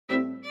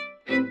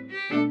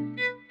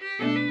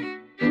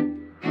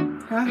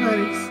Hi,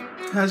 honeys.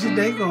 How's your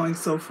day going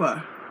so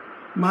far?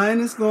 Mine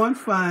is going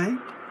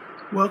fine.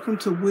 Welcome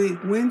to Wig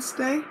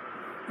Wednesday,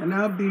 and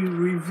I'll be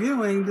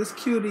reviewing this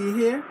cutie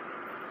here,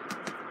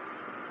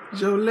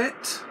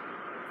 Jolette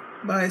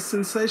by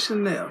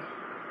Cicero.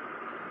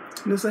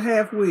 And it's a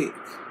half wig.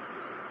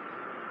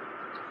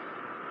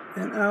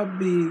 And I'll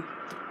be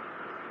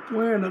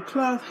wearing a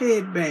cloth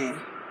headband,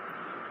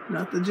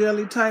 not the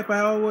jelly type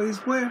I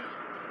always wear.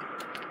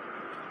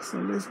 So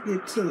let's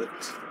get to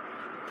it.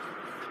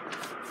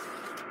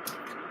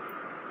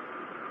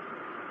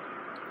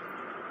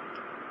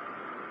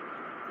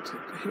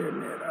 Take the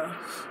hairnet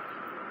off.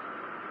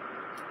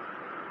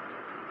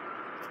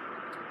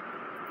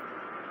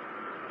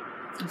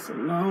 It's a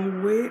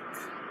long wig,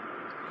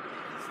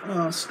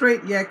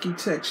 straight yaki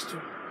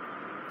texture.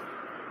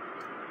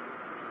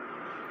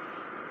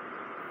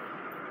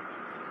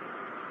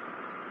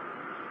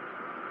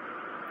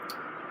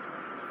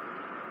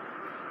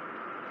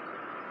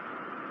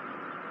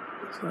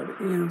 That's how the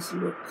ends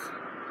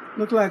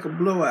look like a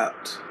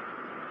blowout.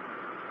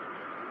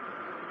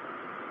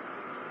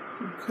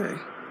 Okay.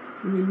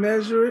 Let me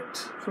measure it.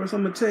 First,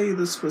 I'm going to tell you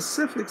the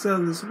specifics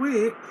of this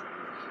wig.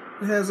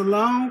 It has a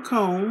long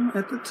comb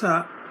at the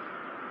top,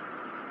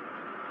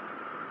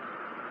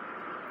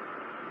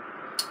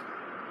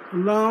 a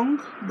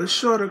long but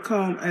shorter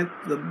comb at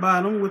the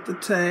bottom with the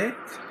tag,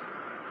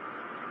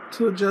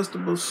 2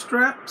 adjustable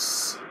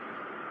straps,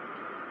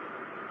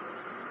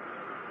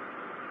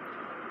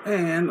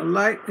 and a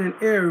light and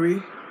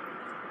airy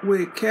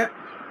wig cap.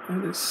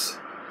 And it's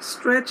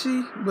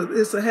stretchy, but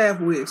it's a half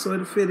wig, so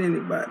it'll fit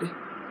anybody.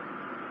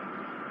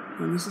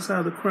 And this is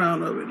how the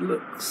crown of it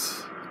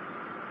looks,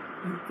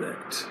 like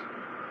that.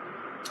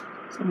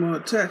 So I'm going to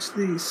attach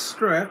these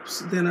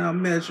straps, then I'll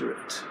measure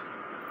it.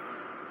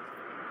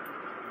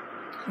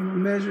 I'm going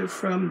to measure it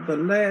from the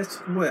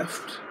last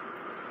weft,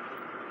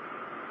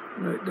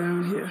 right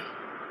down here,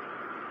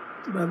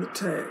 by the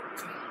tag.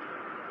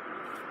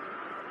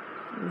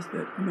 There's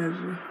that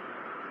measure.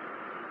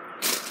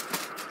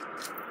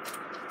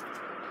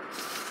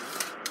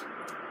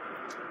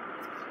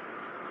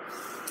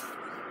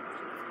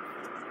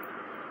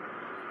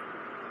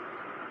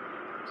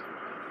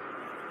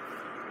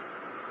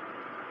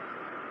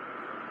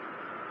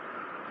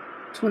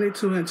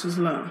 .22 inches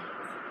long.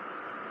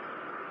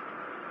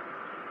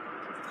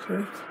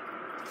 Okay.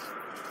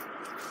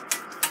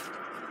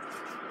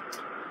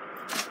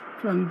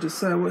 Trying to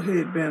decide what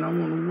headband I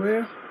want to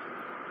wear.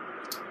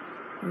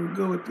 I'm going to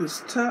go with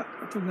this top.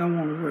 I think I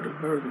want to wear the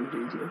burgundy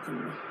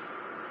looking one.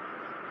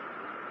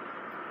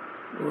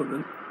 Or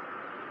the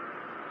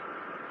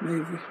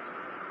navy.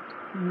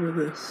 I'll wear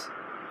this.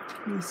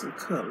 Need some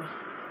color.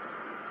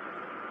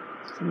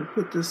 So I'm going to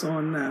put this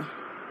on now.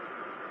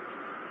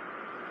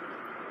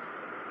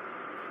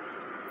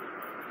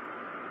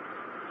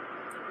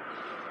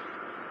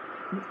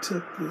 Let me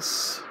tuck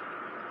this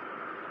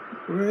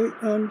right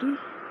under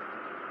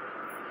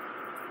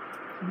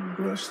and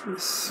brush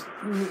this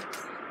wig.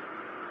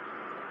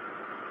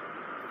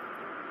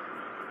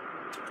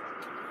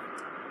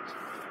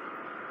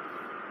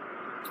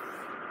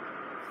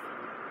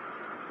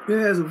 It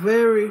has a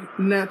very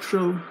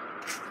natural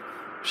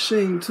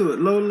sheen to it,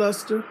 low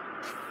luster.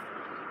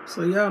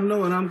 So y'all know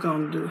what I'm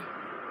gonna do.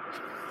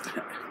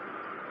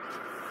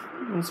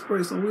 I'm gonna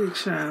spray some wig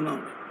shine on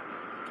it.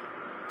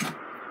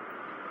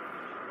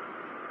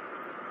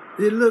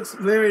 It looks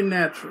very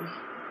natural.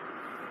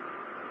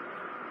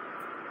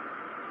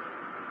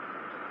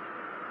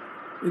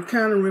 It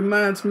kind of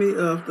reminds me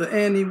of the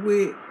Annie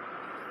wig.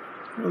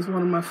 It was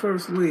one of my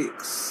first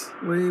wigs,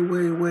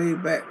 way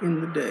back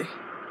in the day.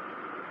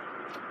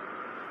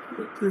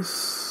 But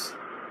this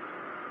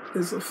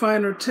is a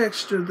finer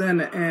texture than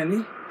the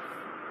Annie.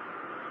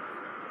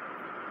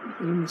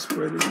 Let me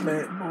spray this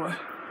bad boy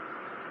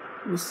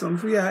with some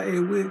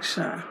VIA wig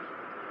shine,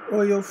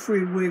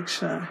 oil-free wig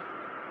shine.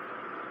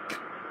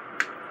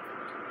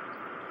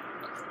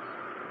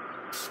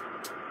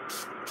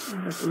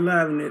 I have to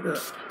liven it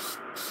up.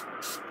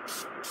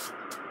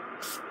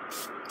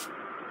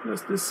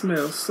 This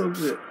smells so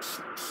good.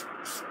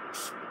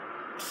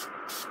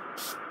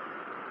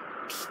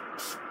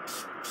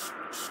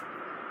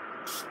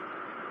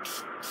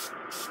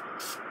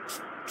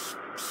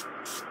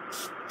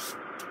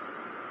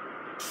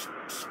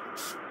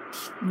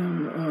 Now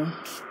I'm going to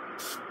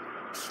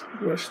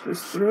brush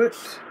this through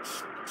it.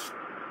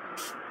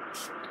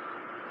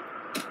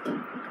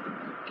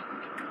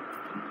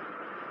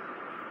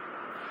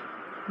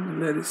 And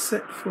let it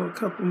set for a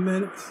couple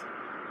minutes.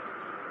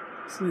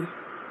 See.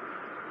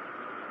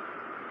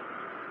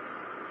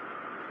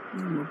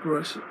 I'm going to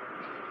brush it.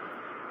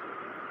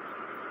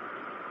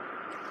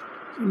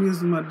 I'm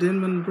using my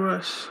Denman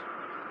brush.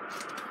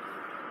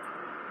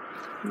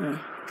 Now,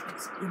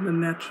 it's getting a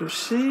natural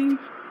sheen.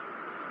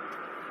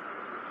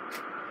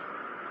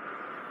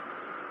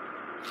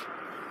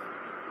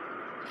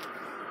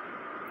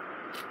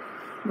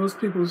 Most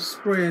people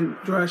spray in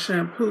dry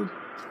shampoo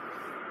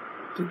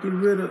to get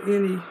rid of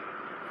any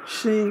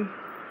sheen.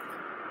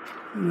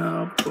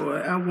 No, boy,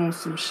 I want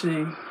some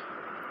sheen.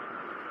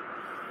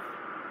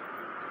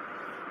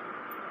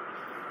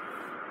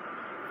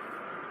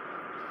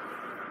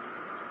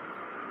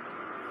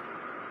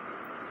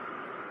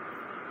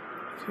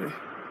 Okay,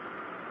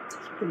 let's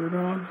put it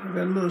on. I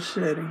got a little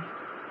shedding.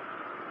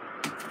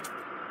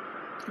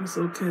 It's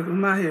okay, but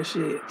my hair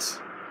sheds.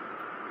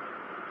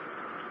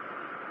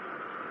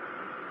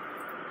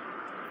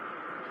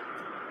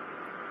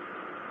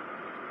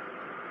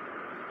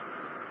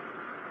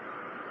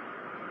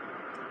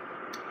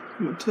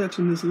 I'm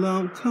touching this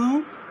long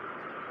comb.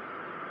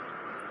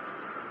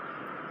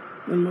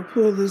 I'm going to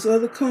pull this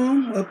other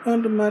comb up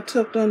under my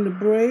tucked under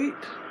braid.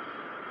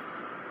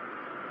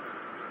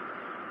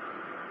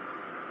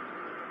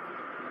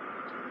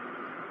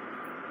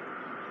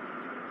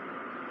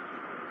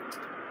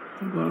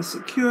 I'm going to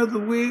secure the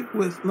wig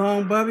with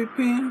long bobby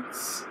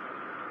pins.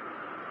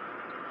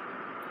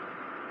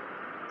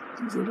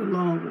 These are the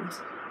long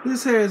ones.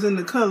 This hair is in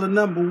the color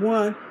number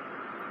 1,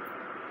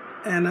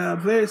 and I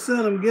very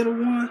seldom get a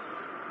 1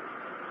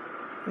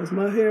 because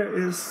my hair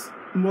is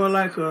more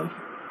like a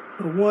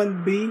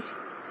 1B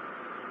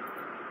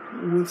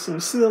with some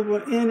silver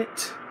in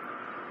it.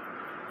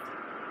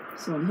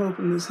 So I'm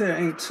hoping this hair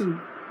ain't too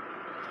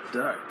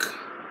dark.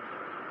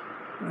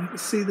 I can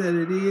see that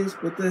it is,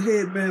 but the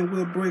headband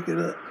will break it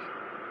up.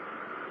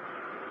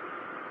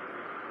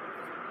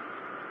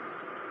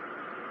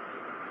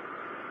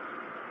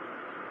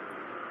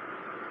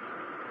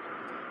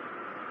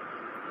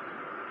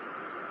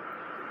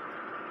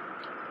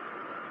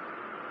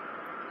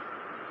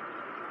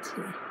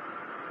 Okay.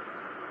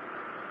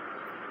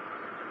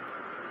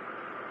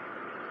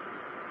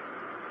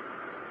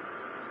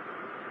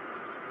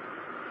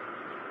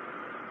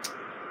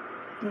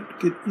 I have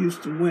to get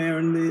used to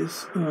wearing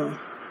this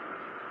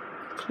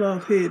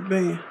cloth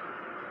headband,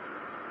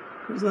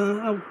 because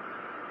I've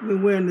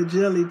been wearing the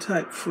jelly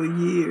type for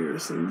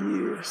years and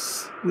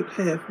years with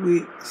half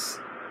wigs,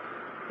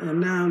 and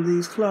now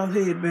these cloth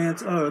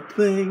headbands are a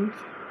thing.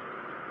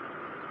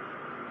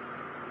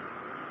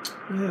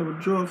 I have a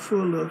drawer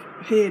full of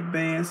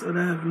headbands that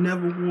I have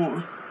never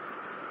worn.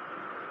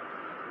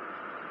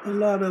 A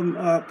lot of them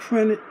are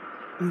printed,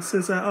 and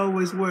since I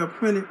always wear a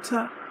printed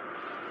top,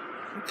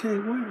 I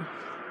can't wear them.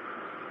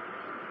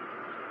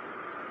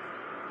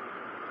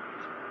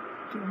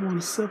 Do I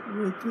want to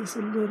separate this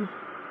a little?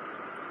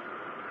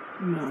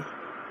 No.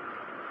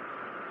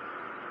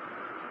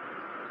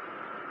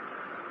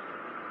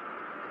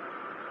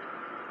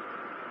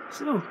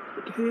 So,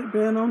 put the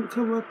headband on to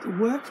cover up the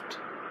weft.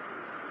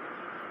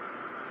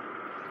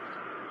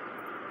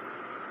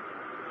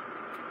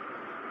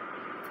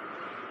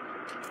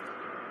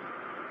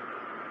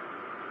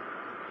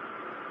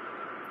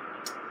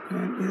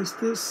 And is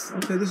this,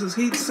 okay, this is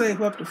heat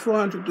safe up to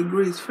 400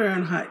 degrees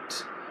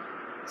Fahrenheit.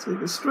 So you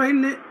can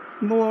straighten it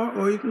more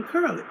or you can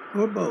curl it,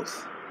 or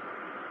both.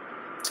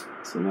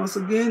 So once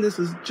again, this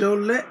is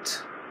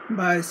Jolette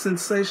by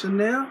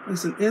Cicero.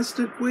 It's an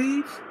instant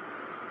weave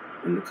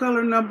in the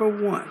color number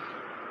 1.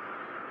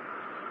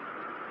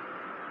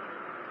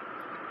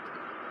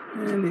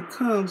 And it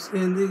comes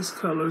in these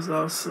colors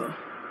also.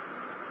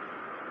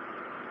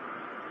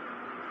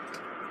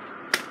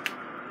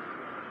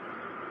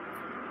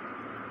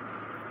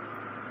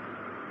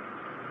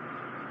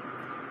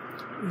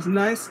 It's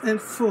nice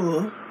and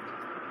full.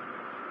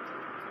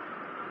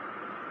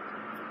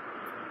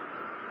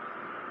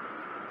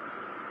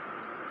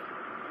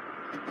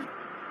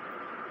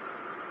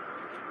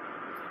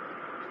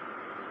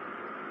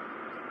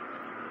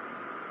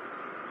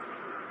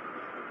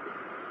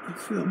 I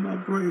feel my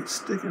braids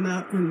sticking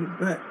out in the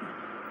back.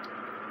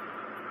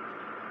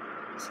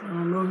 So I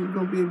don't know if you're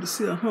going to be able to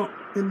see a hump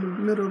in the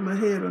middle of my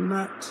head or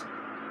not.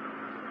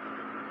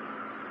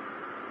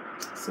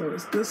 So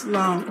it's this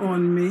long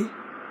on me.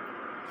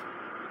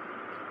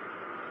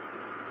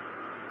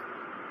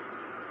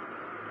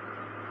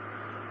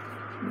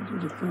 I'll do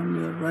the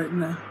thumbnail right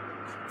now.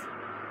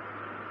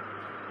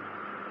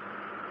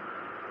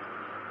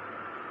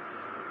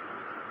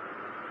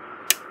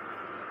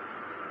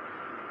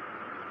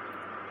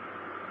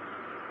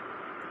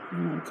 I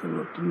won't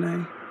cover up the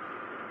name.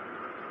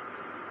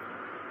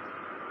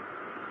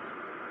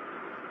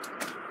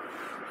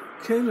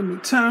 Okay, let me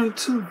turn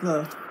to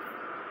the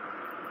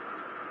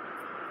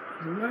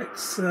right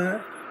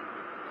side.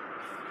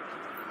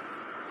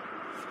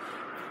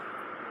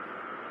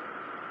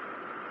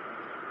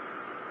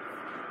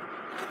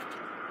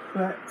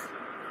 Back.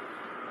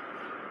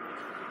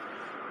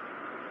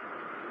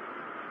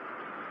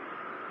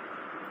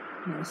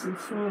 Nice and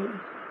full.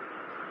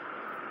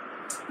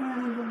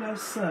 And the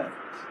left side.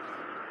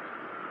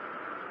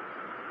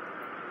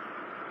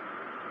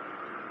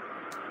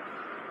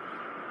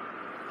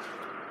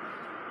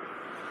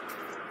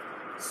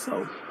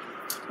 So,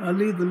 I'll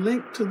leave the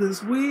link to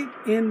this wig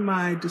in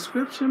my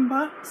description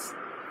box.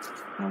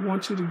 I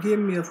want you to give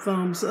me a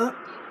thumbs up,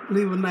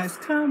 leave a nice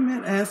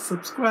comment, and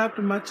subscribe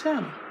to my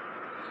channel.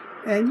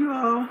 And you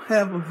all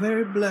have a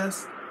very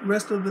blessed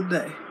rest of the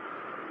day.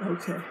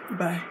 Okay,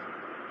 bye.